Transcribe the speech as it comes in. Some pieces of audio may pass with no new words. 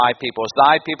my people as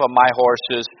thy people, my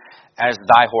horses as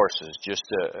thy horses. Just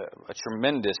a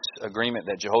tremendous agreement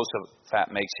that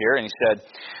Jehoshaphat makes here. And he said,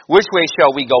 which way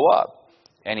shall we go up?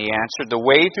 And he answered, the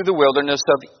way through the wilderness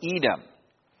of Edom.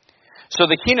 So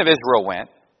the king of Israel went,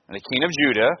 and the king of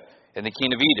Judah, and the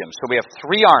king of Edom. So we have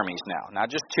three armies now.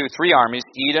 Not just two, three armies.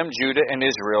 Edom, Judah, and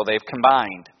Israel. They've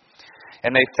combined.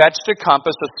 And they fetched a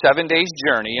compass of 7 days'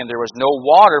 journey, and there was no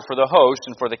water for the host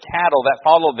and for the cattle that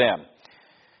followed them.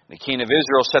 The king of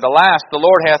Israel said, alas, the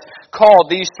Lord hath called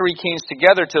these three kings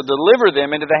together to deliver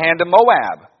them into the hand of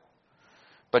Moab.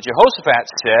 But Jehoshaphat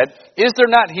said, is there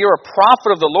not here a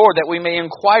prophet of the Lord, that we may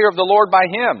inquire of the Lord by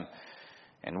him?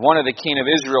 And one of the king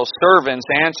of Israel's servants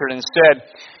answered and said,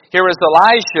 here is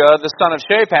Elisha, the son of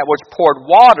Shaphat, which poured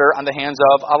water on the hands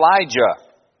of Elijah.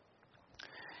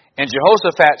 And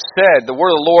Jehoshaphat said, the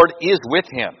word of the Lord is with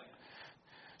him.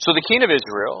 So the king of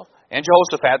Israel and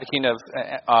Jehoshaphat, the king of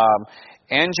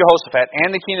Jehoshaphat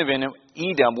and the king of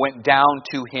Edom went down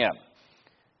to him.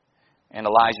 And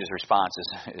Elijah's response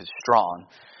is strong.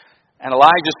 And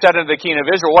Elijah said unto the king of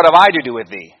Israel, what have I to do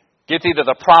with thee? Get thee to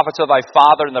the prophets of thy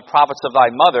father and the prophets of thy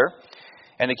mother.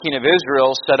 And the king of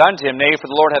Israel said unto him, nay,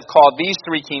 for the Lord hath called these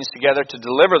three kings together to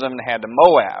deliver them in the hand of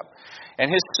Moab.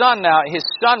 And his son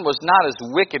was not as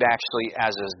wicked actually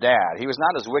as his dad. He was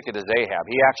not as wicked as Ahab.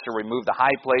 He actually removed the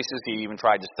high places. He even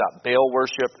tried to stop Baal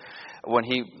worship when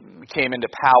he came into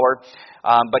power.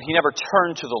 But he never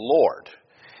turned to the Lord.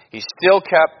 He still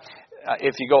kept,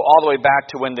 if you go all the way back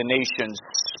to when the nation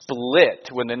split,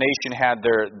 when the nation had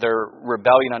their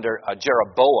rebellion under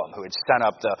Jeroboam, who had set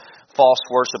up the false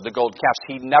worship, the gold calves,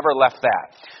 he never left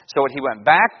that. So what he went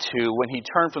back to, when he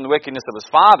turned from the wickedness of his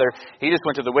father, he just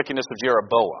went to the wickedness of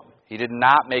Jeroboam. He did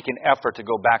not make an effort to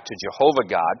go back to Jehovah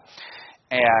God.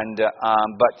 And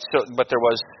but there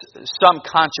was some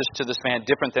conscience to this man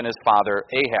different than his father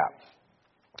Ahab.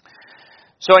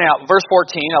 So anyhow, verse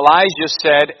 14, Elijah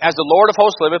said, as the Lord of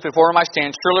hosts liveth, before whom I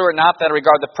stand, surely were it not that I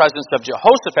regard the presence of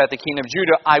Jehoshaphat, the king of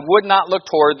Judah, I would not look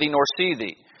toward thee nor see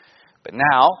thee. But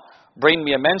now bring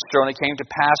me a minstrel. And it came to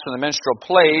pass when the minstrel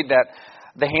played that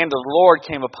the hand of the Lord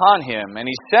came upon him. And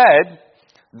he said,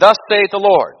 thus saith the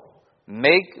Lord,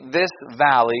 make this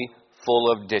valley full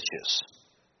of ditches.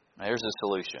 There's the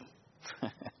solution.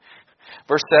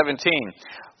 Verse 17,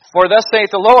 for thus saith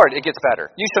the Lord, it gets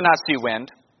better. You shall not see wind,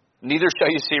 neither shall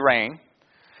you see rain.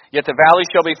 Yet the valley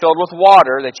shall be filled with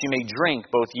water, that ye may drink,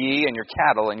 both ye and your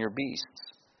cattle and your beasts.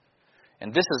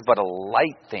 And this is but a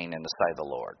light thing in the sight of the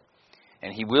Lord.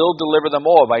 And he will deliver the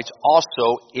Moabites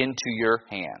also into your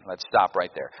hand. Let's stop right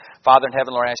there. Father in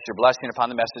heaven, Lord, I ask your blessing upon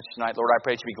the message tonight. Lord, I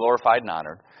pray to be glorified and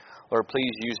honored. Lord,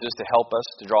 please use this to help us,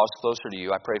 to draw us closer to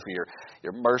you. I pray for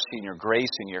your mercy and your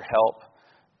grace and your help.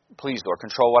 Please, Lord,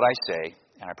 control what I say.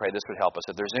 And I pray this would help us.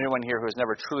 If there's anyone here who has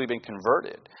never truly been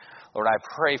converted, Lord, I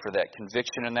pray for that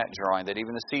conviction and that drawing, that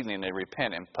even this evening they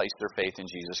repent and place their faith in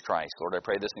Jesus Christ. Lord, I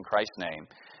pray this in Christ's name.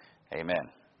 Amen.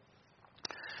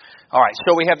 All right,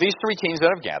 so we have these three kings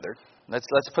that have gathered. Let's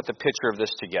put the picture of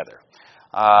this together.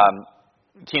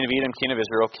 King of Edom, king of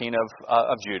Israel, king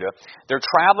of Judah. They're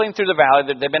traveling through the valley.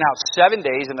 They've been out 7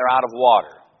 days and they're out of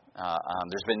water.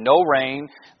 There's been no rain.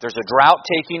 There's a drought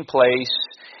taking place.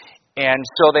 And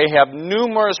so they have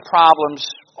numerous problems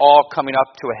all coming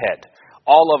up to a head.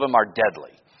 All of them are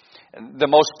deadly. The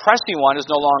most pressing one is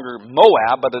no longer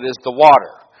Moab, but it is the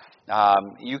water.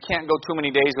 You can't go too many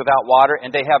days without water,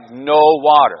 and they have no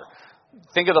water.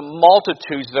 Think of the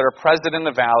multitudes that are present in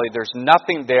the valley. There's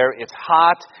nothing there. It's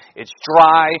hot. It's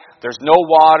dry. There's no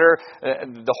water.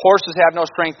 The horses have no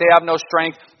strength. They have no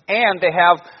strength. And they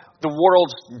have the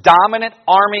world's dominant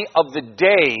army of the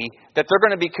day that they're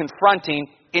going to be confronting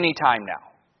anytime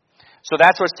now. So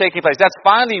that's what's taking place. That's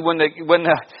finally when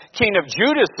the king of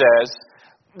Judah says,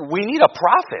 we need a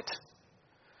prophet.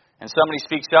 And somebody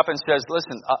speaks up and says,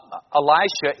 listen,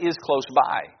 Elisha is close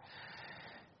by.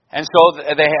 And so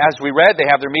they, as we read, they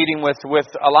have their meeting with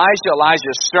Elijah.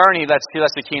 Elijah is stern. He lets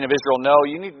the king of Israel know,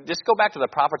 you need just go back to the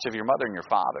prophets of your mother and your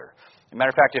father. As a matter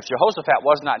of fact, if Jehoshaphat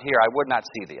was not here, I would not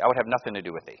see thee. I would have nothing to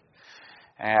do with thee.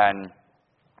 And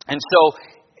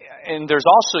there's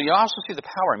also, you also see the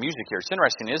power of music here. It's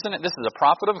interesting, isn't it? This is a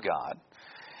prophet of God.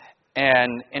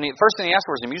 And the first thing he asked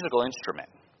for was a musical instrument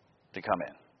to come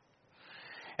in.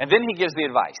 And then he gives the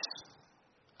advice.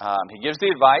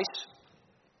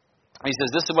 He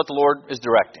says, this is what the Lord is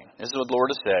directing. This is what the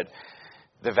Lord has said.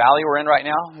 The valley we're in right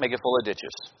now, make it full of ditches.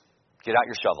 Get out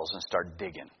your shovels and start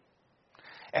digging.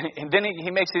 And then he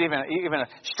makes it even a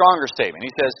stronger statement. He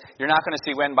says, you're not going to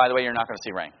see wind. By the way, you're not going to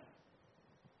see rain.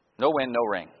 No wind, no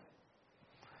rain.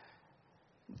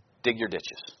 Dig your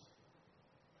ditches.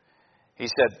 He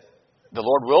said, the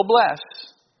Lord will bless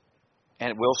and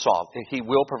it will solve. He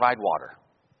will provide water.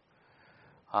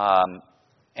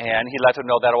 And he let them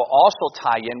know that it will also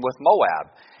tie in with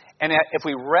Moab. And if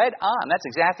we read on, that's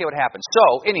exactly what happened.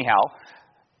 So, anyhow,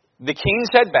 the kings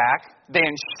head back. They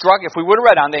instruct, if we would have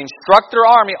read on, they instruct their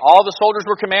army. All the soldiers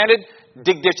were commanded,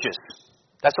 dig ditches.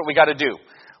 That's what we got to do.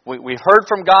 We heard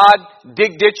from God,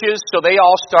 dig ditches, so they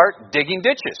all start digging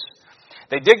ditches.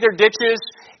 They dig their ditches,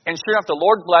 and sure enough, the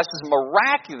Lord blesses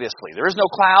miraculously. There is no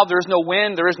cloud, there is no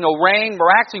wind, there is no rain.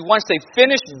 Miraculously, once they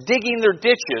finish digging their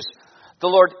ditches, the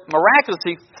Lord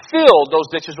miraculously filled those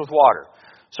ditches with water.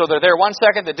 So they're there 1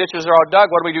 second, the ditches are all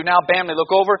dug. What do we do now? Bam, they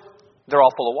look over, they're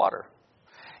all full of water.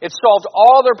 It solved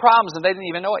all their problems, and they didn't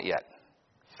even know it yet.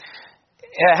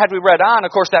 Had we read on,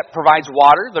 of course, that provides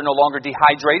water. They're no longer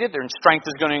dehydrated. Their strength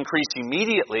is going to increase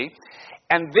immediately.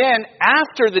 And then,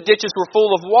 after the ditches were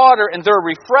full of water and they're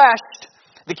refreshed,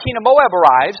 the king of Moab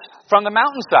arrives from the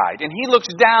mountainside. And he looks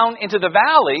down into the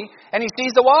valley, and he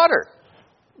sees the water.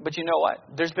 But you know what?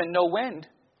 There's been no wind,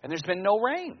 and there's been no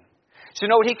rain. So you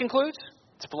know what he concludes?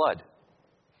 It's blood.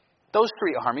 Those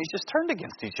three armies just turned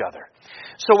against each other.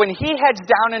 So when he heads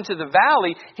down into the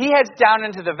valley,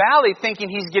 thinking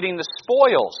he's getting the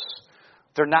spoils.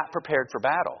 They're not prepared for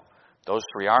battle. Those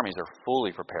three armies are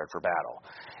fully prepared for battle.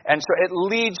 And so it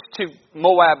leads to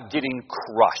Moab getting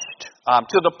crushed.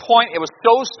 To the point, it was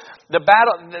so, they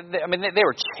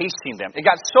were chasing them. It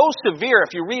got so severe,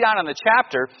 if you read on in the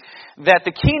chapter, that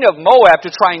the king of Moab,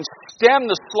 to try and stem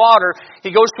the slaughter,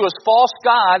 he goes to his false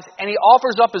gods, and he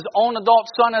offers up his own adult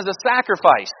son as a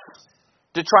sacrifice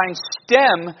to try and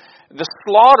stem the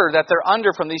slaughter that they're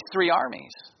under from these three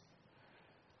armies.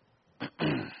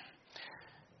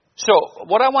 So,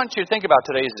 what I want you to think about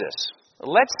today is this.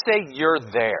 Let's say you're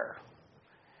there.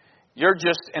 You're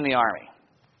just in the army.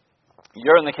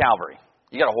 You're in the cavalry.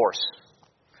 You got a horse.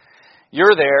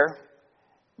 You're there.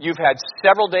 You've had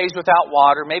several days without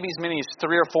water, maybe as many as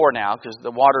 3 or 4 now, because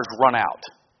the water's run out.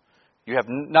 You have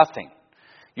nothing.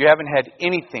 You haven't had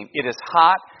anything. It is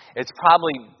hot. It's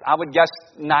probably, I would guess,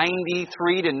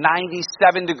 93 to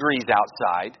 97 degrees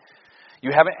outside. You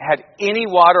haven't had any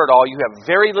water at all. You have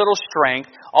very little strength.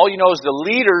 All you know is the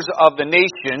leaders of the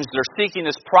nations, they're seeking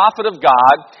this prophet of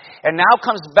God. And now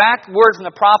comes back word from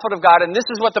the prophet of God. And this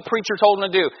is what the preacher told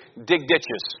him to do. Dig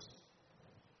ditches.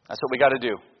 That's what we got to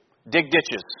do. Dig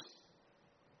ditches.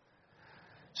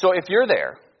 So if you're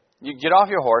there, you get off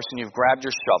your horse and you've grabbed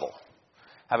your shovel.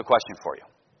 I have a question for you.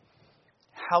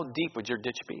 How deep would your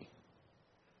ditch be?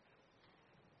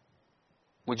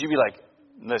 Would you be like,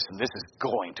 listen, this is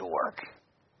going to work.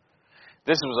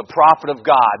 This was a prophet of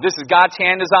God. This is God's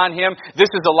hand is on him. This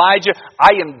is Elijah.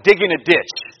 I am digging a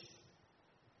ditch.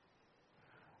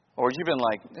 Or you've been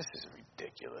like, this is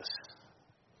ridiculous.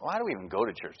 Why do we even go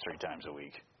to church 3 times a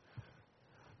week?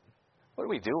 What are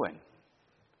we doing?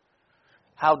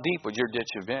 How deep would your ditch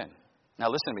have been? Now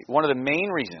listen to me. One of the main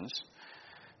reasons,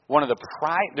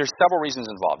 there's several reasons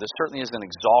involved. This certainly isn't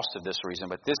exhaustive, this reason,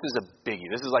 but this is a biggie.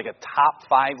 This is like a top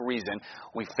 5 reason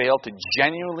we fail to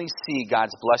genuinely see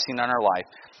God's blessing on our life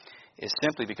is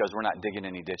simply because we're not digging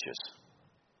any ditches.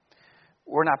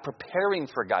 We're not preparing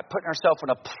for God, putting ourselves in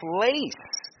a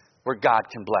place where God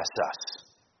can bless us.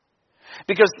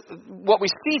 Because what we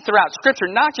see throughout Scripture,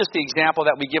 not just the example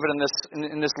that we give it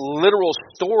in this literal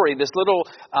story, this little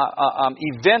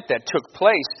event that took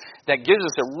place that gives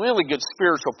us a really good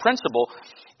spiritual principle.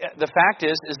 The fact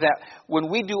is that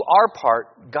when we do our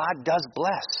part, God does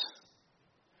bless.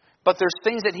 But there's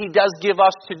things that He does give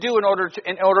us to do in order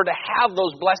to have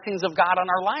those blessings of God on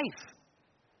our life.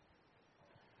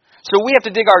 So we have to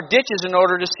dig our ditches in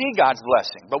order to see God's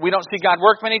blessing. But we don't see God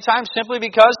work many times simply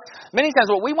because many times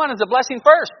what we want is a blessing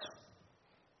first.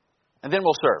 And then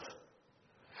we'll serve.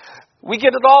 We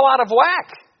get it all out of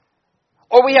whack.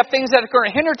 Or we have things that are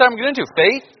going to hinder that I'm going to do.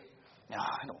 Faith? No,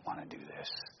 I don't want to do this.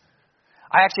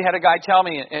 I actually had a guy tell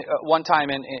me one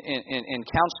time in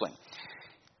counseling.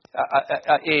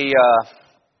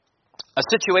 A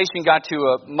situation got to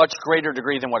a much greater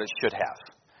degree than what it should have.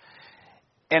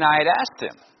 And I had asked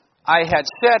him. I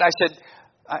said,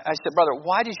 brother,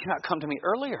 why did you not come to me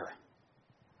earlier?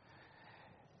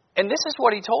 And this is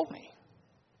what he told me.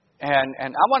 And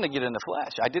I wanted to get in the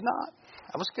flesh. I did not.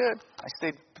 I was good. I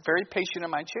stayed very patient in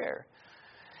my chair.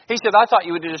 He said, I thought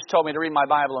you would have just told me to read my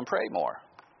Bible and pray more.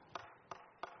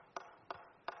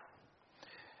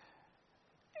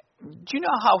 Do you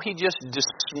know how he just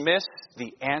dismissed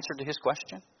the answer to his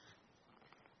question?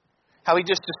 How he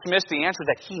just dismissed the answer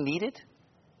that he needed?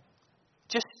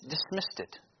 Just dismissed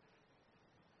it.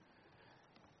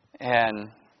 And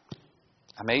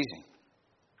amazing.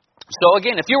 So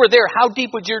again, if you were there, how deep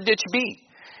would your ditch be?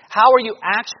 How are you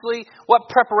actually,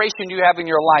 what preparation do you have in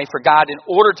your life for God in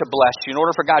order to bless you, in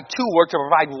order for God to work, to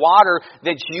provide water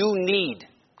that you need?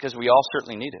 Because we all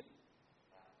certainly need it.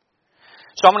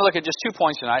 So I'm going to look at just 2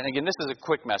 points tonight. And again, this is a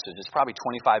quick message. It's probably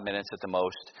 25 minutes at the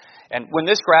most. And when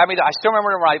this grabbed me, I still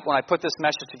remember when I put this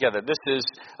message together. This is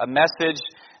a message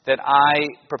that I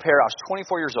prepared. I was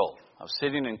 24 years old. I was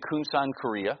sitting in Kunsan,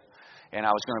 Korea, and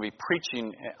I was going to be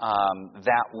preaching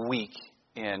that week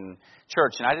in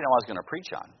church. And I didn't know what I was going to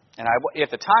preach on. And at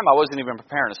the time, I wasn't even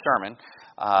preparing a sermon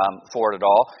for it at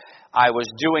all. I was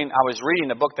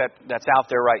reading a book that's out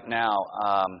there right now,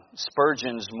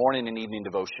 Spurgeon's Morning and Evening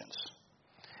Devotions.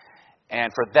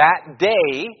 And for that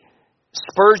day,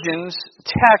 Spurgeon's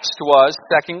text was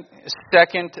 2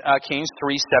 Kings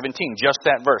 3:17, just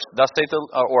that verse.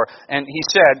 And he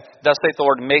said, "Thus saith the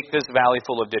Lord, make this valley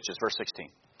full of ditches." Verse 16.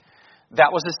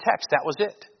 That was his text. That was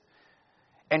it.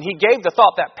 And he gave the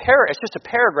thought that it's just a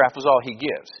paragraph was all he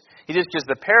gives. He just gives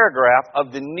the paragraph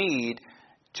of the need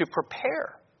to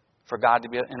prepare for God to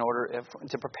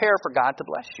prepare for God to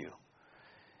bless you.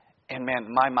 And man,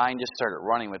 my mind just started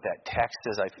running with that text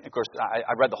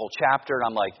I read the whole chapter, and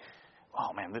I'm like,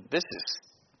 oh man, this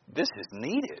is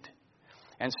needed.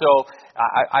 And so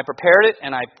I prepared it,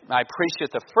 and I preached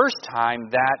it the first time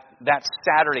that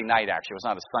Saturday night. Actually, it was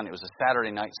not a Sunday; it was a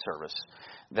Saturday night service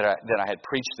that I had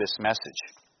preached this message.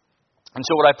 And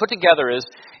so what I put together is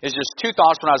just 2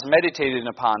 thoughts when I was meditating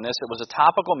upon this. It was a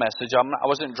topical message. I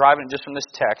wasn't driving just from this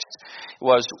text. It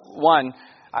was one.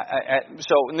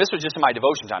 And this was just in my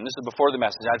devotion time. This is before the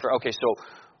message. So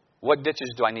what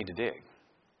ditches do I need to dig?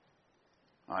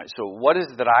 All right, so what is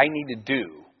it that I need to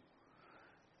do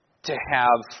to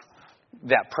have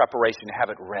that preparation, to have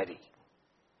it ready?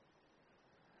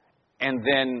 And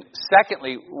then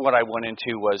secondly, what I went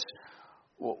into was,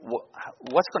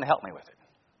 what's going to help me with it?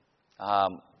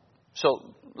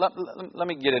 So let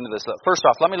me get into this. First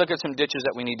off, let me look at some ditches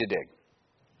that we need to dig.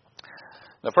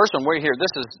 The first one we're here.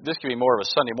 This could be more of a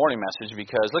Sunday morning message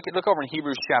because look over in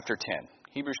Hebrews chapter 10.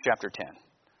 Hebrews chapter 10.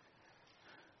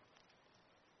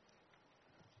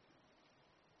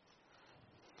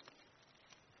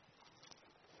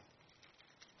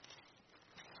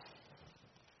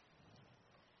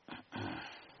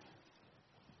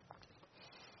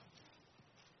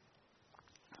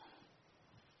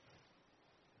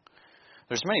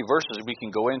 There's many verses we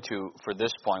can go into for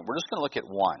this point. We're just going to look at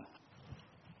one.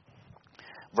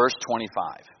 Verse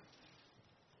 25.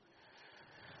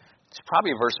 It's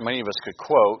probably a verse many of us could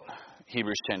quote,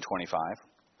 Hebrews 10:25.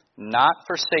 Not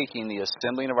forsaking the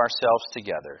assembling of ourselves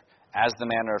together, as the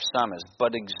manner of some is,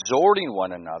 but exhorting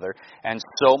one another, and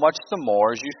so much the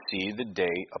more as you see the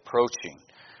day approaching.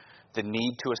 The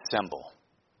need to assemble.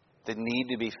 The need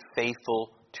to be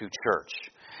faithful to church.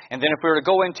 And then if we were to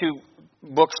go into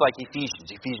books like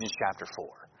Ephesians chapter 4,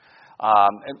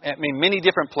 many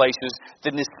different places,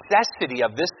 the necessity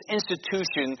of this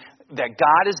institution that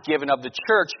God has given of the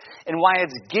church and why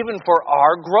it's given for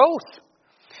our growth.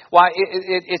 Why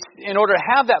it's in order to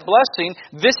have that blessing,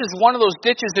 this is one of those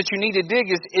ditches that you need to dig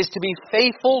is to be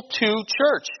faithful to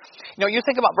church. You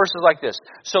think about verses like this.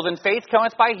 So then faith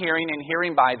cometh by hearing, and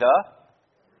hearing by the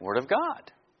Word of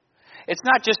God. It's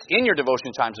not just in your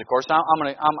devotion times, of course. I'm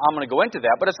going to go into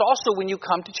that, but it's also when you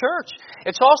come to church.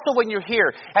 It's also when you're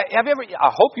here. Have you ever? I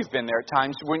hope you've been there at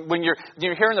times when you're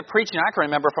hearing the preaching. I can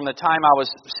remember from the time I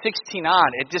was 16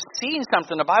 on, just seeing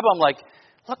something in the Bible. I'm like,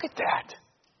 look at that,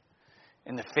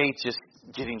 and the faith just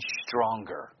getting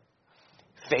stronger.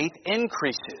 Faith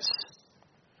increases.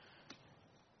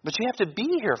 But you have to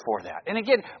be here for that. And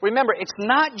again, remember, it's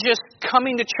not just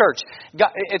coming to church.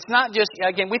 It's not just,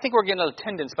 again, we think we're getting an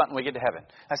attendance button when we get to heaven.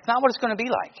 That's not what it's going to be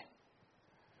like.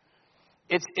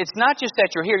 It's not just that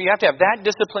you're here. You have to have that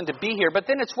discipline to be here. But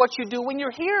then it's what you do when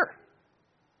you're here.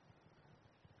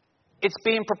 It's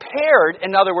being prepared.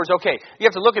 In other words, okay, you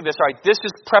have to look at this. All right, this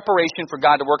is preparation for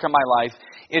God to work in my life.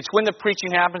 It's when the preaching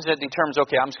happens that determines,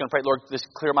 okay, I'm just going to pray, Lord, this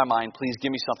clear my mind. Please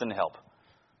give me something to help.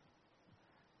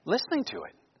 Listening to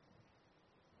it.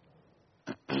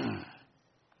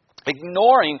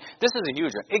 Ignoring, this is a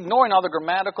huge one, ignoring all the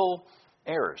grammatical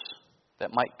errors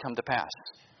that might come to pass.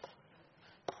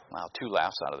 Wow, 2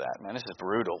 laughs out of that. Man, this is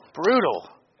brutal. Brutal.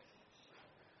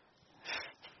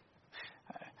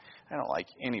 I don't like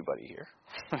anybody here.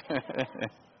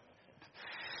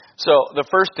 So the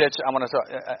first ditch I want to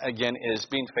talk, again, is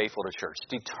being faithful to church.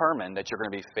 Determine that you're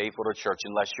going to be faithful to church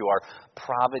unless you are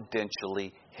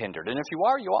providentially hindered. And if you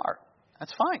are, you are.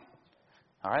 That's fine.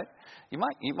 All right, you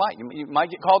might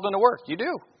get called into work. You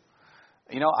do,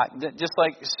 just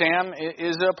like Sam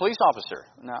is a police officer.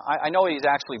 Now I know he's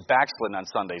actually backslidden on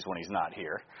Sundays when he's not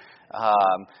here,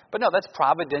 But no, that's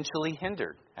providentially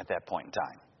hindered at that point in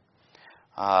time.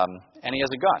 And he has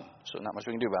a gun, so not much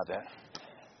we can do about that.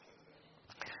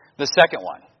 The second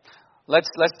one. Let's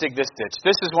dig this ditch.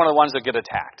 This is one of the ones that get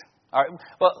attacked. All right.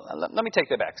 Well, let me take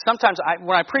that back. Sometimes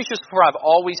when I preach this before, I've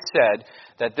always said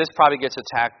that this probably gets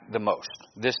attacked the most,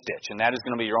 this ditch. And that is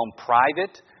going to be your own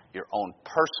private, your own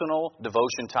personal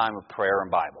devotion time of prayer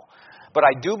and Bible. But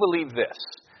I do believe this.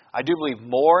 I do believe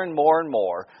more and more and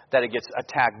more that it gets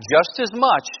attacked just as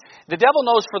much. The devil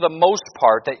knows for the most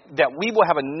part that we will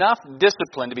have enough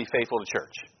discipline to be faithful to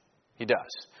church. He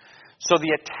does. So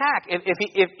the attack,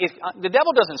 if the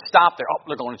devil doesn't stop there, oh,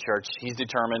 they're going to church, he's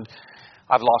determined,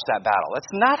 I've lost that battle.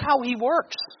 That's not how he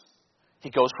works.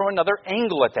 He goes from another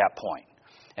angle at that point.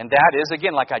 And that is,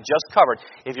 again, like I just covered,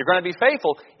 if you're going to be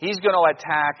faithful, he's going to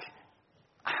attack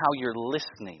how you're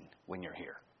listening when you're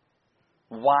here.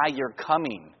 Why you're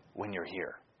coming when you're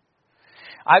here.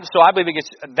 So I believe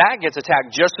that gets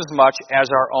attacked just as much as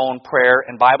our own prayer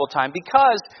and Bible time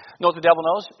because, you know what the devil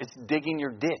knows? It's digging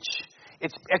your ditch.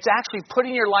 It's actually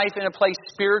putting your life in a place,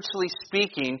 spiritually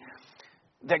speaking,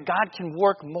 that God can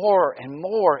work more and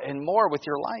more and more with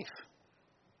your life.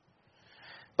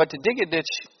 But to dig a ditch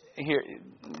here,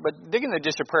 digging the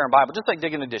ditch of prayer and Bible, just like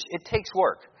digging the ditch, it takes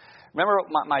work. Remember,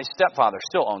 my stepfather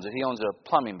still owns it. He owns a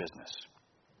plumbing business.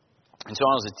 And so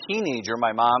when I was a teenager,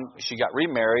 my mom, she got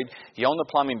remarried. He owned the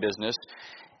plumbing business.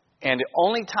 And the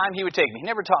only time he would take me, he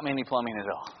never taught me any plumbing at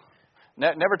all.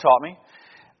 Never taught me.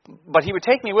 But he would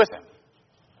take me with him.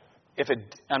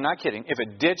 I'm not kidding. If a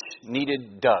ditch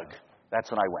needed dug, that's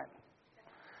when I went.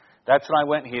 That's when I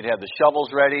went. He'd have the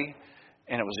shovels ready,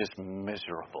 and it was just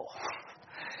miserable.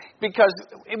 Because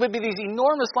it would be these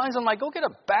enormous lines. I'm like, go get a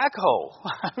backhoe.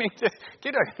 I mean,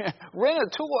 rent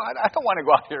a tool. I don't want to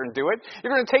go out here and do it.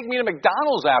 You're going to take me to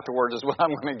McDonald's afterwards is what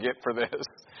I'm going to get for this.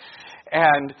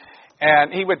 And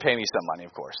he would pay me some money,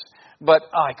 of course. But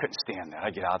I couldn't stand that.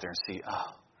 I'd get out there and see,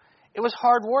 it was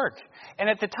hard work. And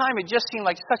at the time, it just seemed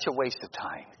like such a waste of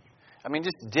time. I mean,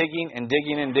 just digging and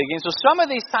digging and digging. So some of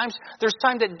these times, there's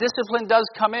times that discipline does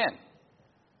come in.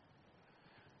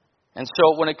 And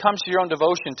so when it comes to your own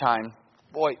devotion time,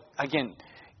 boy, again,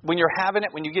 when you're having it,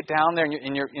 when you get down there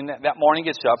and you're in that morning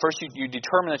gets up, first you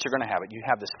determine that you're going to have it. You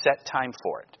have the set time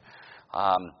for it.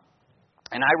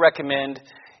 And I recommend,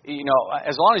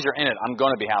 as long as you're in it, I'm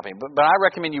going to be happy. But I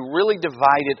recommend you really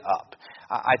divide it up.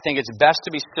 I think it's best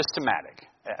to be systematic.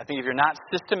 I think if you're not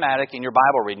systematic in your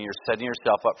Bible reading, you're setting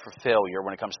yourself up for failure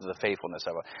when it comes to the faithfulness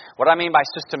of it. What I mean by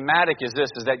systematic is this,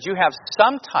 is that you have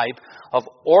some type of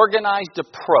organized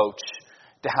approach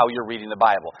to how you're reading the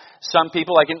Bible. Some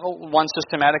people, like in one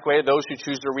systematic way, those who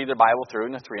choose to read their Bible through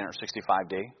in a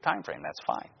 365-day time frame. That's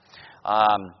fine.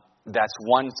 That's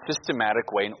one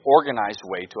systematic way, an organized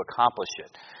way to accomplish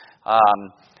it.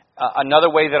 Another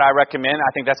way that I recommend,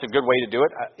 I think that's a good way to do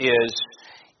it,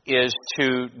 is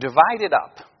to divide it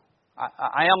up.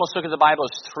 I almost look at the Bible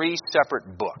as three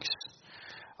separate books.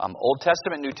 Old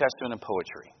Testament, New Testament, and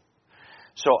poetry.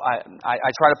 So I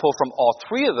try to pull from all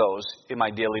three of those in my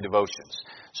daily devotions.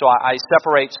 So I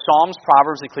separate Psalms,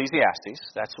 Proverbs, Ecclesiastes.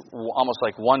 That's almost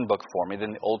like one book for me,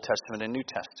 then the Old Testament and New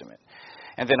Testament.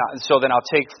 And then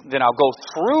I'll go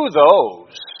through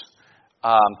those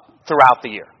throughout the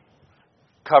year,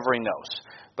 covering those,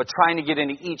 but trying to get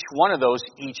into each one of those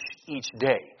each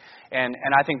day. And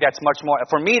I think that's much more,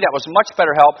 for me, that was much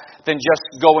better help than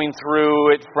just going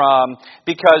through it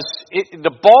because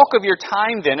the bulk of your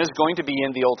time then is going to be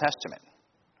in the Old Testament.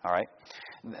 All right?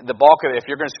 The bulk of it, if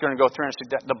you're just going to go through and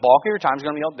the bulk of your time is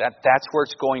going to be that's where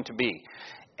it's going to be.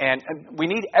 And we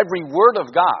need every word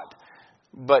of God,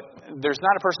 but there's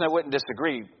not a person that wouldn't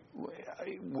disagree.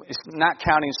 It's not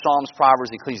counting Psalms,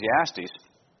 Proverbs, Ecclesiastes.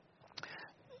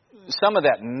 Some of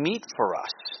that meat for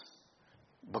us,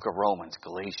 book of Romans,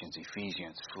 Galatians,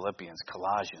 Ephesians, Philippians,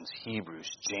 Colossians, Hebrews,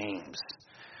 James.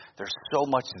 There's so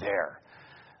much there.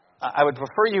 I would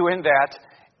prefer you in that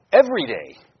every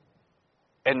day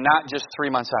and not just 3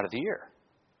 months out of the year.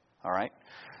 All right?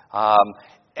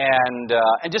 And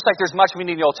just like there's much we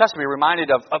need in the Old Testament, be reminded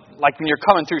of like when you're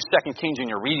coming through 2 Kings and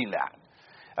you're reading that.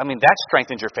 I mean, that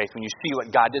strengthens your faith when you see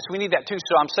what God did. So we need that too.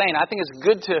 So I'm saying I think it's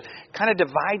good to kind of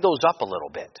divide those up a little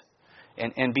bit.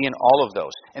 And be in all of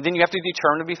those. And then you have to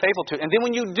determine to be faithful to it. And then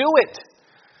when you do it,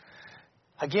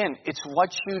 again, it's what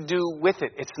you do with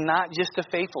it. It's not just the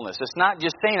faithfulness. It's not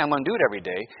just saying I'm going to do it every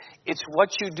day. It's what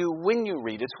you do when you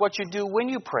read. It's what you do when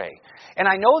you pray. And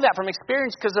I know that from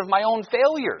experience because of my own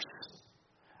failures.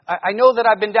 I know that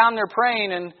I've been down there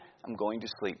praying and I'm going to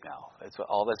sleep now. That's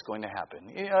all that's going to happen.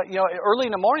 Early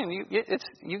in the morning,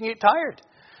 you can get tired.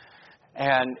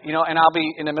 And I'll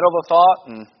be in the middle of a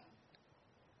thought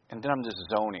And then I'm just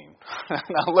zoning.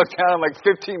 And I look down, I'm like,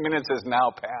 15 minutes has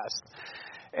now passed.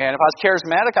 And if I was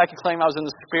charismatic, I could claim I was in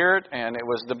the Spirit, and it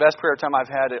was the best prayer time I've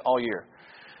had all year.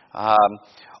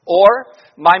 Or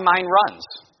my mind runs.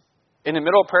 In the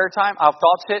middle of prayer time, I'll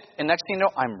thoughts hit, and next thing you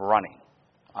know, I'm running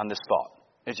on this thought.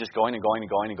 It's just going and going and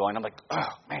going and going. I'm like,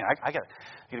 oh, man, I got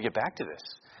to get back to this.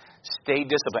 Stay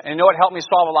disciplined. And you know what helped me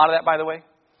solve a lot of that, by the way?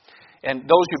 And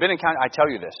those who've been in counseling, I tell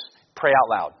you this. Pray out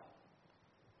loud.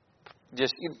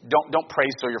 Just don't pray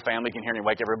so your family can hear you,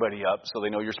 wake everybody up so they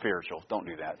know you're spiritual. Don't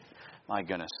do that. My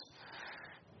goodness.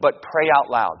 But pray out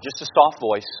loud. Just a soft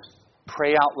voice.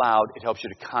 Pray out loud. It helps you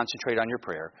to concentrate on your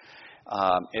prayer.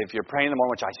 If you're praying in the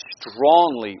morning, which I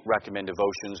strongly recommend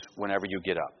devotions whenever you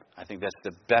get up. I think that's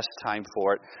the best time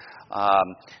for it.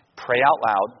 Pray out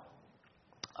loud.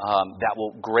 That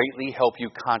will greatly help you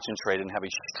concentrate and have a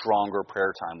stronger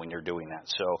prayer time when you're doing that.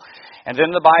 So, and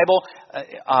then the Bible,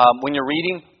 when you're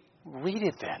reading, read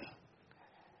it then.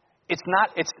 It's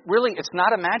not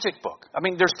a magic book. I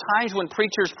mean, there's times when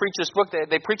preachers preach this book,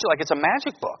 they preach it like it's a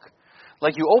magic book.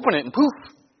 Like you open it and poof.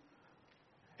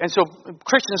 And so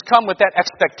Christians come with that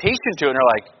expectation to it, and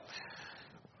they're like,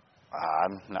 I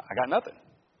got nothing.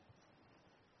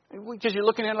 Because you're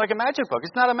looking at it like a magic book.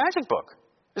 It's not a magic book.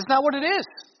 It's not what it is.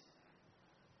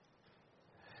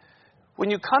 When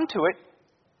you come to it,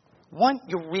 one,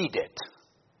 you read it.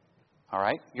 All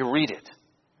right? You read it.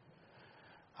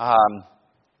 And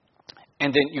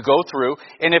then you go through,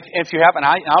 and if you have, and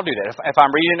I'll do that. If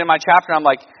I'm reading in my chapter, I'm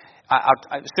like,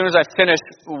 as soon as I finish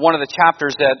one of the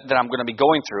chapters that I'm going to be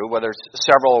going through, whether it's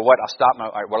several or what, I'll stop and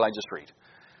all right, what did I just read?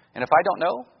 And if I don't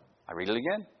know, I read it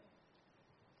again.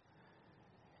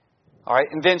 All right,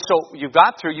 and then so you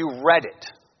got through, you read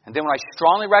it. And then what I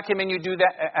strongly recommend you do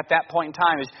that at that point in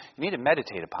time is you need to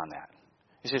meditate upon that.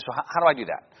 You say, so how do I do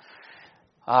that?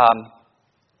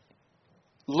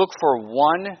 Look for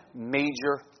one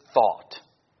major thought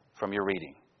from your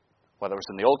reading. Whether it's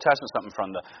in the Old Testament, something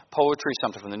from the poetry,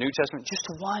 something from the New Testament, just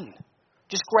one.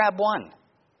 Just grab one.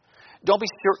 Don't be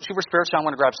super spiritual, I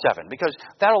want to grab 7. Because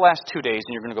that'll last 2 days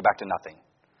and you're going to go back to nothing.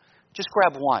 Just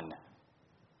grab one.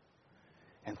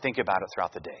 And think about it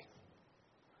throughout the day.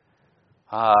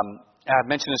 I've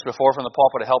mentioned this before from the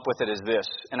pulpit. To help with it is this.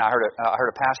 And I heard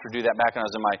a pastor do that back when I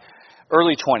was in my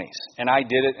early 20s. And I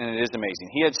did it, and it is amazing.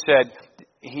 He had said,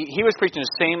 he was preaching the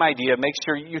same idea. Make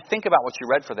sure you think about what you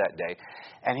read for that day.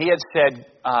 And he had said,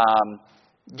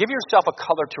 give yourself a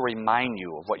color to remind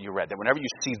you of what you read. That whenever you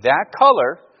see that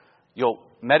color, you'll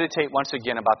meditate once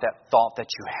again about that thought that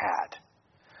you had.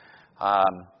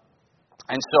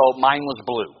 And so mine was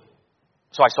blue.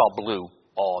 So I saw blue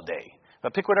all day.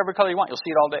 But pick whatever color you want. You'll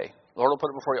see it all day. The Lord will put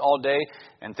it before you all day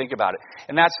and think about it.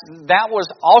 And that was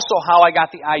also how I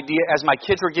got the idea as my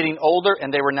kids were getting older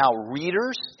and they were now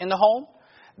readers in the home.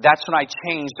 That's when I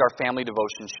changed our family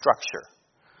devotion structure.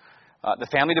 The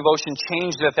family devotion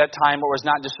changed at that time. It was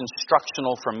not just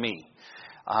instructional from me.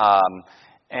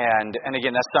 And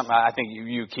again, that's something I think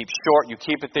you keep short. You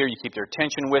keep it there. You keep their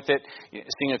attention with it.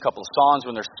 Sing a couple of songs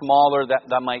when they're smaller.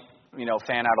 That might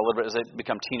fan out a little bit as they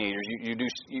become teenagers.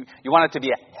 You want it to be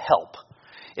a help.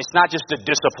 It's not just the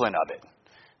discipline of it.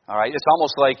 All right, it's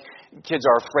almost like kids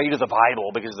are afraid of the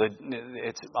Bible because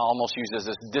it's almost used as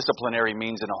this disciplinary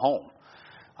means in a home.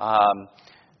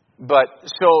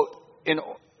 So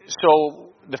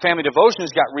the family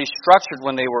devotions got restructured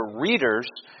when they were readers.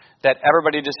 That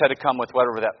everybody just had to come with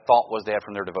whatever that thought was they had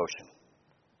from their devotion.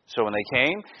 So when they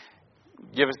came,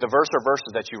 give us the verse or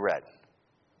verses that you read,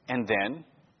 and then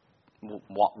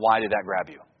why did that grab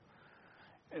you?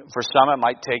 For some, it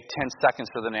might take 10 seconds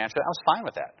for them to answer. I was fine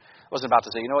with that. I wasn't about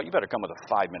to say, you know what, you better come with a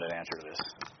 5-minute answer to this.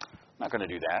 I'm not going to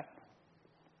do that.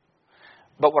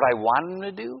 But what I wanted them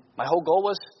to do, my whole goal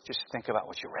was just think about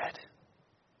what you read.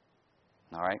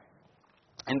 All right?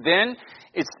 And then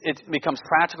it becomes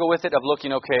practical with it of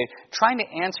looking, okay, trying to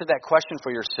answer that question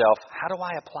for yourself. How do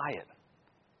I apply it?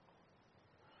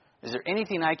 Is there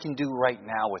anything I can do right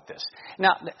now with this?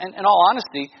 Now, in all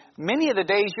honesty, many of the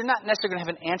days you're not necessarily going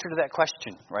to have an answer to that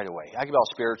question right away. I can be all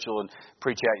spiritual and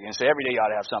preach at you and say every day you ought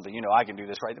to have something. I can do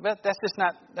this right. But that's just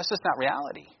not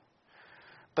reality.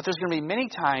 But there's going to be many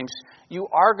times you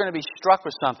are going to be struck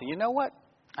with something. You know what?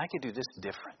 I could do this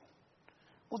different.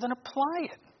 Well, then apply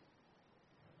it.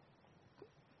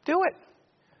 Do it.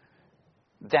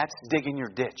 That's digging your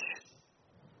ditch.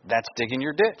 That's digging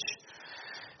your ditch.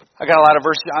 I got a lot of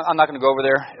verses. I'm not going to go over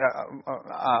there.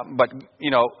 But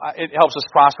it helps us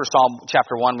prosper. Psalm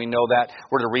chapter 1, we know that.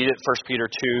 We're to read it, 1 Peter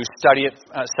 2. Study it,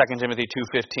 2 Timothy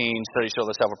 2:15. Study so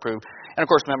the self-approved. And, of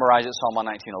course, memorize it, Psalm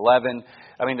 119:11.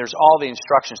 I mean, there's all the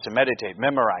instructions to meditate,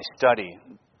 memorize, study.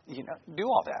 Do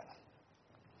all that.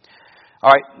 All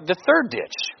right, the third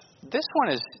ditch. This one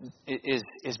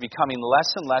is becoming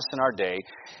less and less in our day,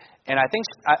 and I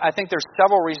think there's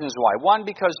several reasons why. One,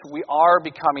 because we are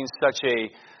becoming such a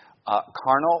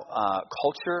carnal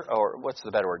culture, or what's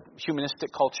the better word?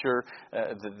 Humanistic culture.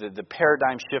 The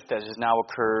paradigm shift that has now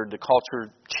occurred, the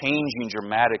culture changing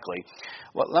dramatically.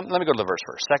 Well, let me go to the verse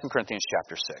first. 2 Corinthians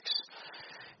chapter 6.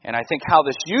 And I think how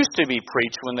this used to be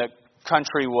preached when the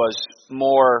country was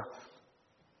more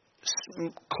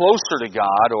closer to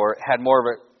God or had more of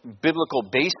a biblical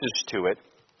basis to it,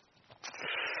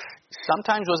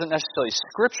 sometimes wasn't necessarily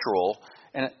scriptural,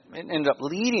 and it ended up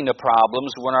leading to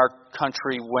problems when our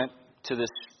country went to this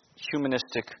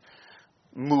humanistic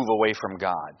move away from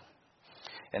God.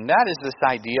 And that is this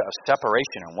idea of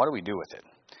separation, and what do we do with it?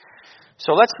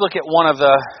 So let's look at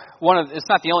it's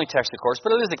not the only text, of course,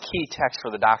 but it is a key text for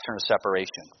the doctrine of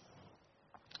separation.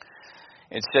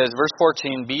 It says, verse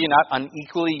 14, "Be ye not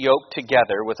unequally yoked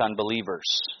together with unbelievers.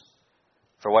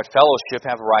 For what fellowship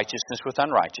hath righteousness with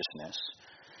unrighteousness?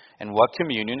 And what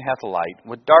communion hath light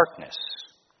with darkness?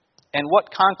 And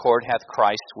what concord hath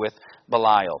Christ with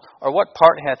Belial? Or what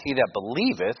part hath he that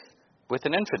believeth with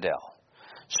an infidel?"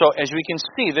 So as we can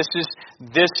see, this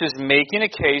is making a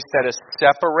case that a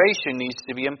separation needs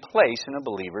to be in place in a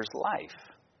believer's life.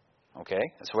 Okay?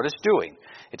 That's what it's doing.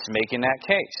 It's making that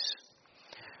case.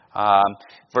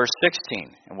 Verse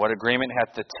 16, "And what agreement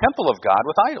hath the temple of God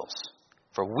with idols?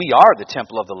 For we are the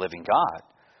temple of the living God.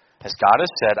 As God has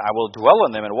said, I will dwell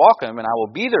in them and walk in them, and I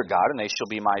will be their God, and they shall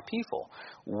be my people.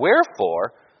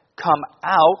 Wherefore, come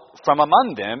out from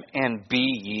among them, and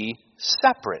be ye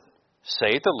separate,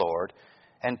 saith the Lord,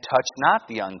 and touch not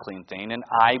the unclean thing, and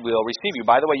I will receive you."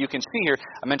 By the way, you can see here,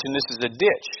 I mentioned this is a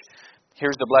ditch.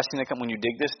 Here's the blessing that comes when you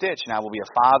dig this ditch. "And I will be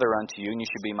a father unto you, and you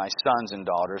should be my sons and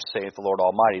daughters, saith the Lord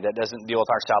Almighty." That doesn't deal with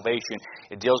our salvation.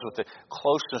 It deals with the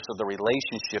closeness of the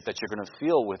relationship that you're going to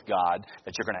feel with God,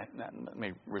 that you're going to, let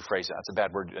me rephrase that, that's a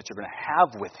bad word, that you're going to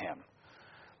have with Him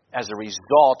as a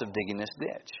result of digging this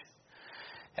ditch.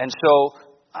 And so,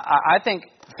 I think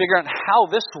figuring out how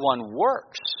this one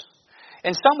works,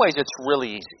 in some ways it's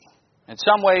really easy. In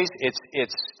some ways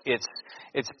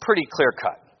it's pretty clear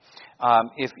cut.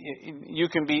 If you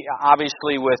can be,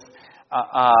 obviously with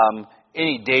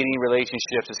any dating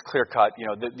relationships, it's clear cut.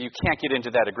 You can't get into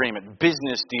that agreement.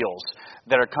 Business deals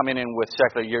that are coming in with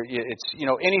secular,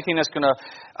 anything that's going to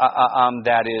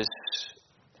that is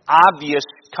obvious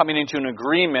coming into an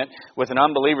agreement with an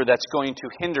unbeliever that's going to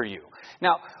hinder you.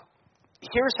 Now,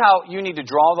 here's how you need to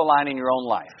draw the line in your own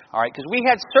life. All right, because we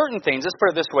had certain things. Let's put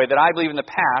it this way: that I believe in the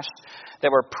past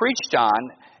that were preached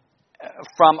on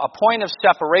from a point of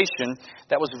separation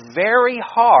that was very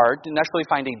hard to necessarily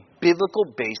find a biblical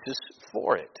basis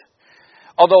for it.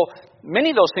 Although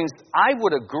many of those things I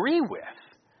would agree with,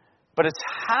 but it's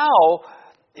how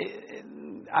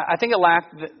I think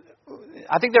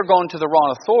they're going to the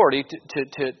wrong authority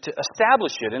to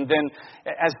establish it, and then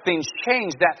as things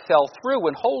changed, that fell through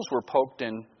when holes were poked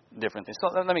in different things. So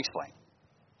let me explain.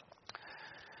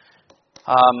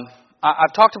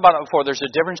 I've talked about it before. There's a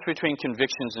difference between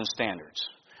convictions and standards.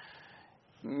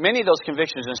 Many of those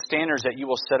convictions and standards that you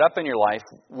will set up in your life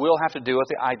will have to do with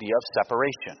the idea of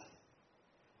separation.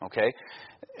 Okay?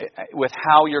 With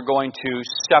how you're going to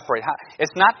separate.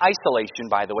 It's not isolation,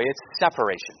 by the way. It's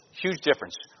separation. Huge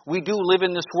difference. We do live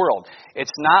in this world.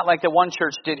 It's not like the one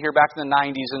church did here back in the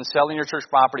 90s and selling your church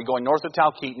property, going north of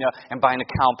Talkeetna and buying a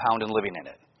compound and living in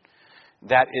it.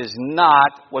 That is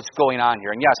not what's going on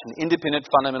here. And yes, an independent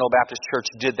fundamental Baptist church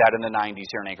did that in the 90s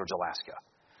here in Anchorage, Alaska.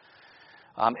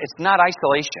 It's not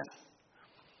isolation.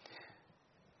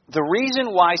 The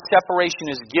reason why separation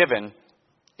is given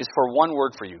is for one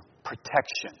word for you: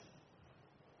 protection.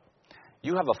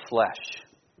 You have a flesh.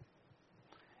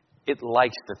 It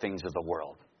likes the things of the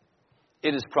world.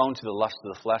 It is prone to the lust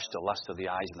of the flesh, the lust of the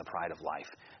eyes, and the pride of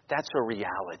life. That's a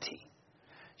reality.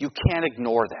 You can't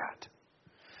ignore that,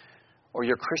 or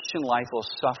your Christian life will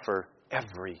suffer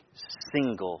every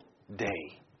single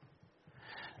day.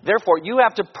 Therefore, you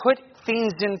have to put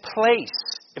things in place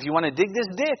if you want to dig this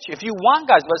ditch. If you want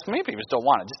God's blessing, many people just don't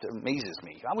want it. It just amazes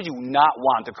me. How would you not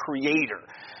want the Creator?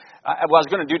 What I was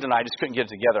going to do tonight, I just couldn't get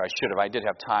it together. I should have. I did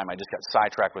have time. I just got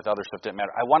sidetracked with other stuff. Didn't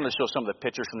matter. I wanted to show some of the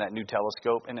pictures from that new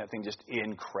telescope, and that thing just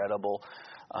incredible.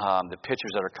 The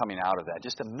pictures that are coming out of that,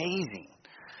 just amazing.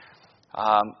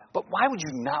 But why would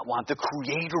you not want the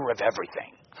Creator of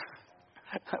everything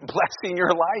blessing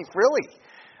your life? Really,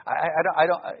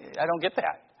 I don't get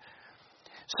that.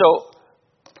 So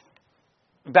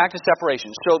back to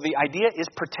separation. So the idea is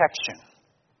protection.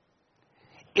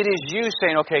 It is you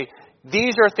saying, okay,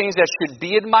 these are things that should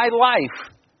be in my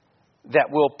life that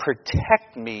will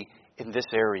protect me in this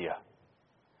area.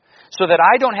 so that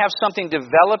I don't have something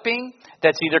developing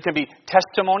that's either can be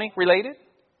testimony related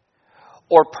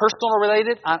or personal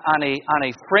related on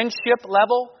a friendship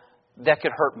level that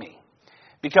could hurt me.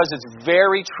 Because it's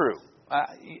very true.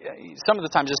 Some of the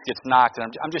times this gets knocked,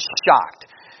 and I'm just shocked.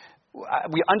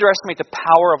 We underestimate the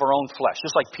power of our own flesh,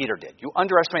 just like Peter did. You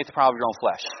underestimate the power of your own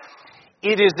flesh.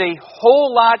 It is a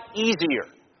whole lot easier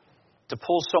to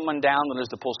pull someone down than it is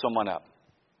to pull someone up.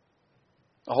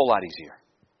 A whole lot easier.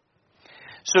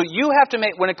 So you have to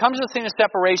make, when it comes to the thing of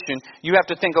separation, you have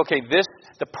to think, okay,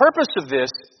 the purpose of this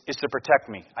is to protect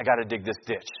me. I got to dig this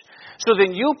ditch. So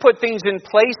then you put things in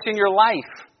place in your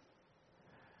life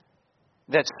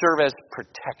that serve as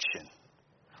protection.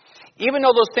 Even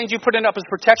though those things you put in up as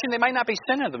protection, they might not be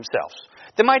sin in themselves.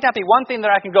 There might not be one thing that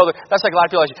I can go, that's like a lot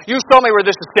of people, you show me where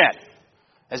this is sin.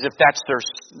 As if that's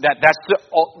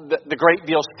the great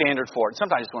deal standard for it.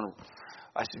 Sometimes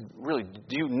I said, really,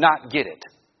 do you not get it?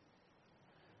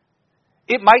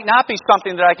 It might not be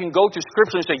something that I can go to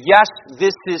Scripture and say, yes,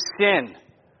 this is sin.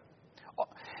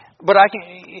 But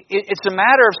it's a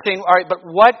matter of saying, all right, but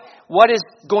what is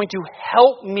going to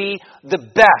help me the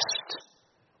best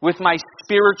with my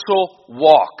spiritual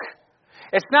walk?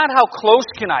 It's not how close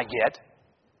can I get.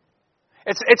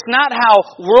 It's not how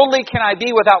worldly can I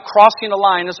be without crossing the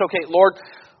line. It's okay, Lord,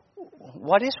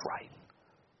 what is right?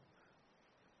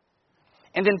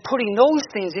 And then putting those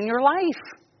things in your life.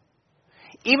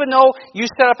 Even though you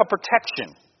set up a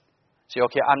protection. Say,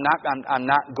 okay, I'm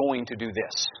not going to do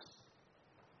this.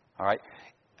 All right?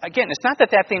 Again, it's not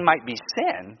that thing might be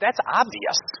sin. That's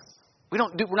obvious. We're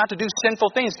not to do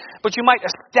sinful things. But you might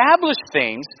establish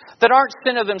things that aren't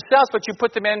sin of themselves, but you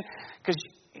put them in because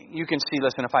you can see,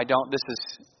 listen, if I don't,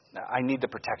 I need the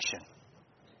protection.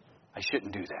 I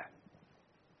shouldn't do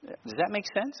that. Does that make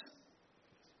sense?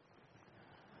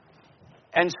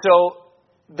 And so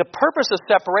the purpose of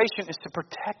separation is to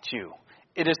protect you.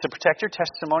 It is to protect your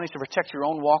testimony, to protect your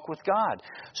own walk with God.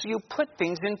 So you put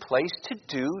things in place to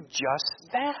do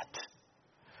just that.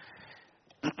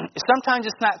 Sometimes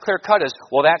it's not clear cut as,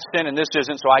 well, that's sin and this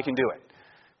isn't, so I can do it.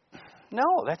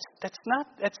 No, that's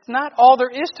not all there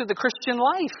is to the Christian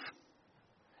life.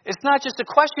 It's not just a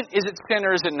question, is it sin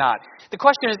or is it not? The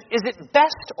question is it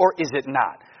best or is it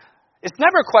not? It's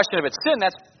never a question of it's sin.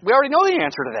 We already know the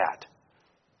answer to that.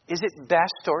 Is it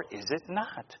best or is it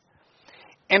not?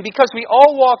 And because we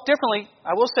all walk differently,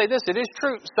 I will say this, it is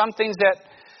true, some things that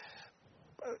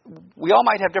we all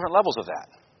might have different levels of that.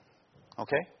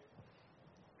 Okay?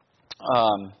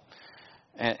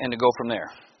 And to go from there.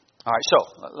 All right, so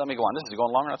let me go on. This is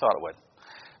going longer than I thought it would.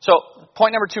 So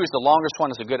point number 2 is the longest one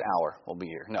is a good hour. We'll be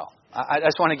here. No, I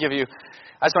just want to give you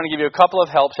a couple of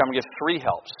helps. I'm going to give 3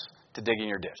 helps to digging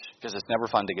your ditch because it's never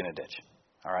fun digging a ditch.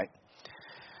 All right.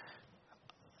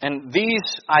 And these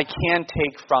I can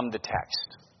take from the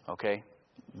text. Okay.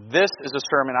 This is a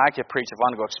sermon I could preach if I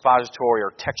want to go expository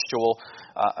or textual,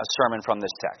 a sermon from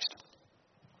this text.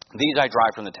 These I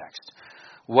derive from the text.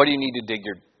 What do you need to dig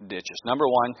your ditches? Number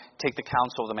 1, take the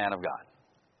counsel of the man of God.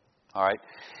 All right?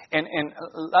 And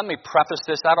let me preface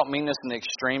this. I don't mean this in the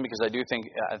extreme because I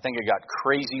think it got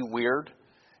crazy weird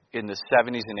in the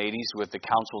 70s and 80s with the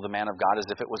counsel of the man of God as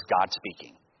if it was God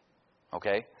speaking.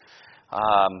 Okay?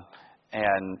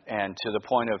 And to the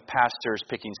point of pastors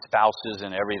picking spouses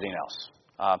and everything else.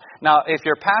 Now, if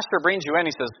your pastor brings you in,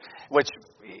 he says, which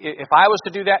if I was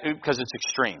to do that, because it's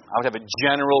extreme, I would have a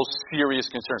general serious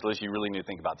concern. So you really need to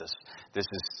think about this. This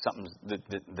is something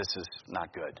this is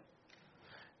not good.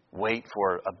 Wait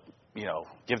for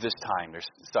give this time. There's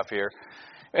stuff here.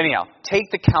 Anyhow, take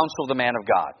the counsel of the man of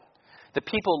God. The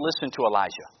people listened to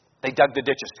Elijah. They dug the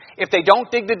ditches. If they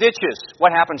don't dig the ditches,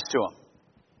 what happens to them?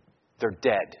 They're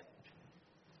dead.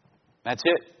 That's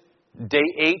it. Day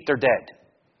 8, they're dead.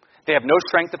 They have no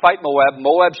strength to fight Moab.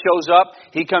 Moab shows up.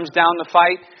 He comes down to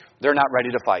fight. They're not ready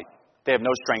to fight. They have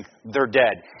no strength. They're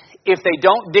dead. If they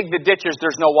don't dig the ditches,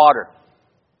 there's no water.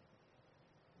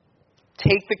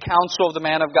 Take the counsel of the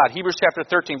man of God. Hebrews chapter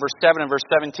 13, verse 7 and verse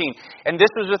 17. And this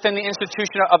is within the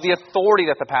institution of the authority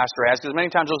that the pastor has, because many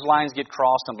times those lines get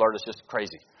crossed and blurred. It's just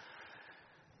crazy.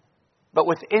 But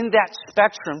within that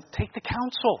spectrum, take the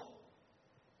counsel.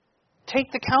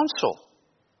 Take the counsel.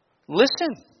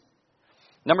 Listen.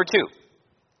 Number 2,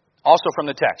 also from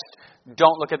the text,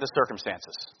 don't look at the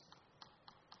circumstances.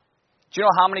 Do you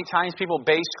know how many times people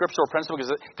base scriptural principle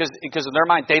because in their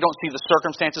mind they don't see the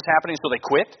circumstances happening, so they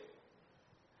quit?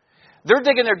 They're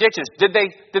digging their ditches. Did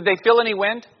they feel any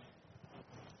wind?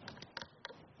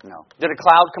 No. Did a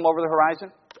cloud come over the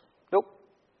horizon? Nope.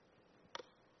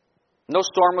 No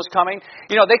storm was coming.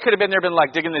 They could have been there, been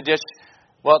like digging the ditch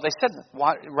Well, they said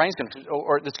rain's going to,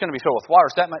 or it's going to be filled with water.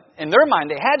 So that might, in their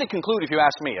mind, they had to conclude, if you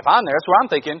ask me, if I'm there, that's what I'm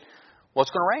thinking, well, it's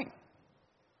going to rain.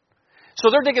 So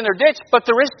they're digging their ditch, but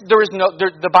the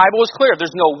Bible is clear.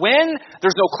 There's no wind,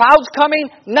 there's no clouds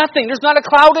coming, nothing. There's not a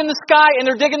cloud in the sky, and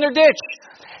they're digging their ditch.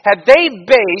 Had they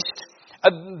based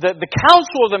the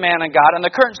counsel of the man of God on the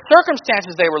current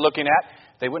circumstances they were looking at,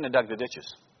 they wouldn't have dug the ditches.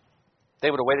 They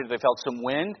would have waited until they felt some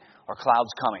wind or clouds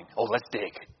coming. Oh, let's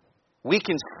dig. We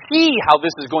can see how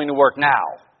this is going to work now.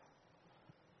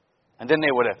 And then they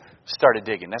would have started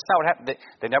digging. That's not what happened.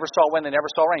 They never saw wind, they never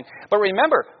saw rain. But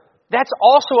remember, that's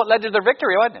also what led to their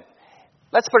victory, wasn't it?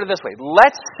 Let's put it this way.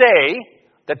 Let's say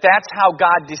that that's how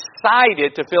God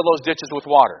decided to fill those ditches with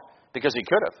water. Because He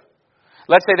could have.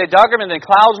 Let's say they dug them and then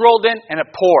clouds rolled in and it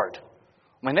poured.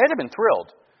 I mean, they'd have been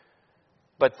thrilled.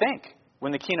 But think,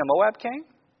 when the king of Moab came,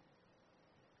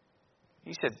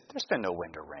 he said, there's been no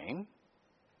wind or rain.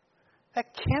 That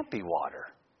can't be water.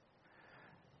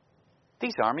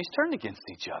 These armies turned against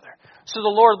each other. So the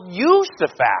Lord used the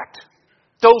fact,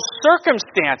 those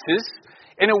circumstances,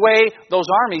 in a way those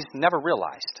armies never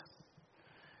realized.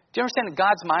 Do you understand that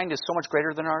God's mind is so much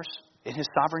greater than ours in His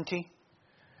sovereignty?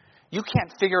 You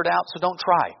can't figure it out, so don't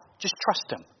try. Just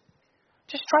trust Him.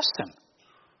 Just trust Him.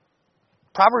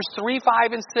 Proverbs 3,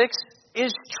 5, and 6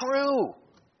 is true.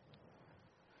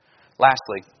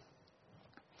 Lastly,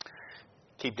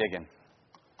 keep digging.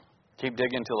 Keep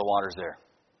digging until the water's there.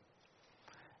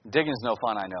 Digging's no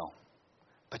fun, I know.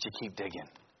 But you keep digging.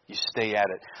 You stay at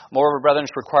it. Moreover, brethren,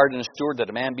 it's required in a steward that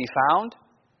a man be found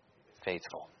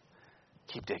faithful.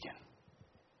 Keep digging.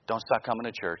 Don't stop coming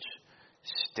to church.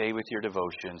 Stay with your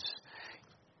devotions.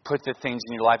 Put the things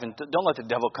in your life. And don't let the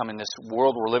devil come in this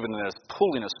world we're living in that's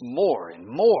pulling us more and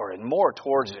more and more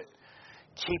towards it.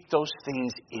 Keep those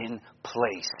things in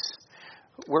place.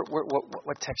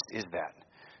 What text is that?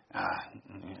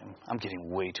 I'm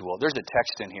getting way too old. There's a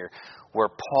text in here where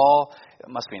Paul, it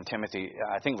must be in Timothy,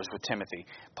 I think it was with Timothy.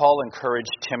 Paul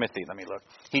encouraged Timothy. Let me look.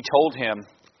 He told him,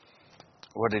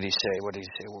 what did he say?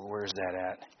 Where's that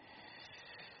at?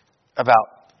 About,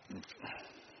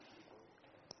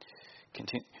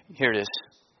 here it is.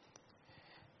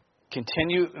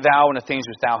 Continue thou in the things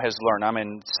which thou hast learned. I'm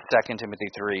in 2 Timothy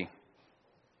 3.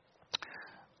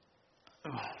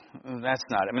 That's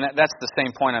not. I mean, that's the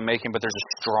same point I'm making, but there's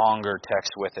a stronger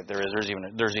text with it. There's even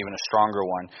a stronger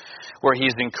one, where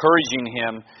he's encouraging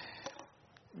him.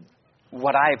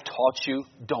 What I have taught you,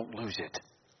 don't lose it.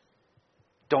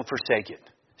 Don't forsake it.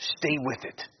 Stay with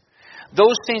it.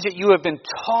 Those things that you have been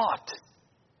taught,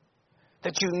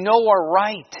 that you know are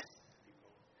right,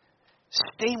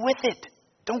 stay with it.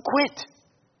 Don't quit.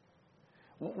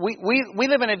 We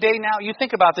live in a day now, you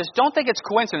think about this, don't think it's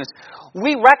coincidence.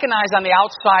 We recognize on the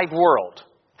outside world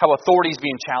how authority is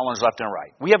being challenged left and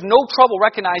right. We have no trouble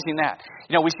recognizing that.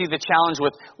 You know, we see the challenge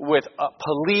with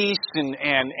police and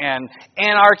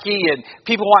anarchy and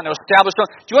people wanting to establish.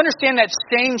 Do you understand that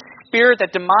same spirit,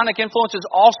 that demonic influence is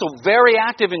also very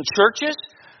active in churches?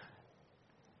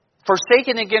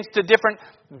 Forsaken against the different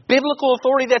biblical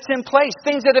authority that's in place.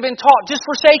 Things that have been taught, just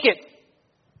forsake it.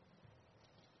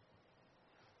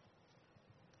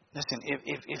 Listen,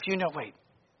 if you know,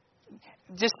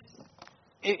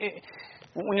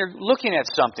 when you're looking at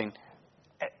something,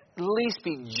 at least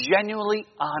be genuinely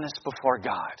honest before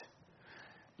God.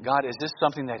 God, is this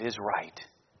something that is right?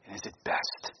 And is it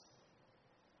best?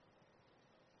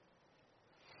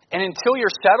 And until you're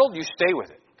settled, you stay with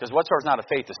it. Because whatsoever is not of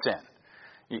faith is sin.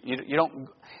 You don't,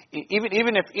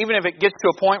 even if it gets to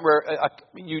a point where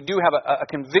you do have a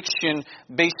conviction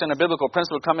based on a biblical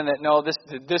principle come in that, no, this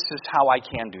is how I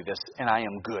can do this, and I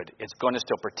am good. It's going to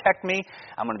still protect me.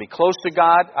 I'm going to be close to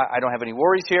God. I don't have any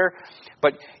worries here.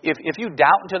 But if you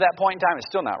doubt until that point in time, it's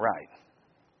still not right.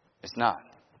 It's not.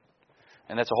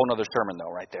 And that's a whole other sermon,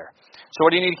 though, right there. So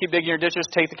what do you need to keep digging your ditches?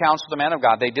 Take the counsel of the man of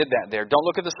God. They did that there. Don't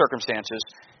look at the circumstances.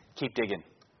 Keep digging.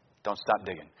 Don't stop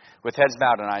digging. With heads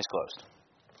bowed and eyes closed.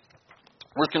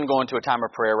 We're just going to go into a time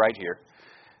of prayer right here.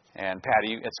 And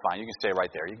Patty, it's fine. You can stay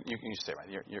right there. You can stay right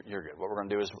there. You're good. What we're going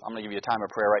to do is I'm going to give you a time of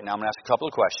prayer right now. I'm going to ask a couple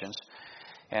of questions.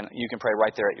 And you can pray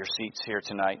right there at your seats here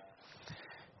tonight.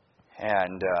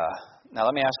 And now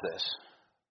let me ask this.